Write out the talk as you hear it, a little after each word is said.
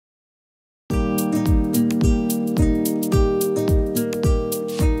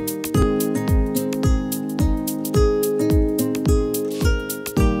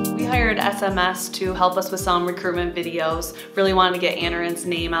SMS to help us with some recruitment videos. Really wanted to get Anaren's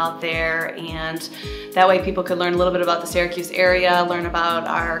name out there, and that way people could learn a little bit about the Syracuse area, learn about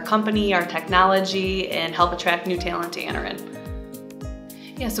our company, our technology, and help attract new talent to Anaren.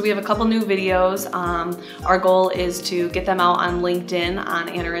 Yeah, so we have a couple new videos. Our goal is to get them out on LinkedIn, on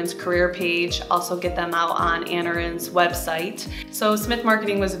Anaren's career page, also get them out on Anaren's website. So Smith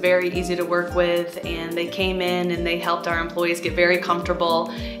Marketing was very easy to work with, and they came in and they helped our employees get very comfortable.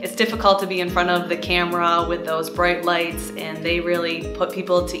 It's difficult to be in front of the camera with those bright lights, and they really put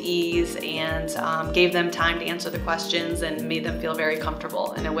people to ease and gave them time to answer the questions and made them feel very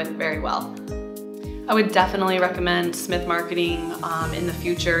comfortable, and it went very well. I would definitely recommend Smith Marketing in the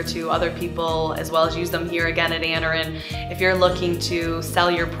future to other people, as well as use them here again at Anaren. If you're looking to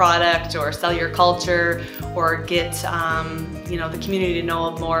sell your product or sell your culture or get the community to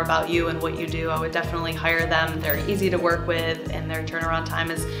know more about you and what you do, I would definitely hire them. They're easy to work with, and their turnaround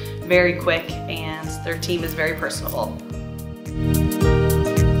time is very quick, and their team is very personable.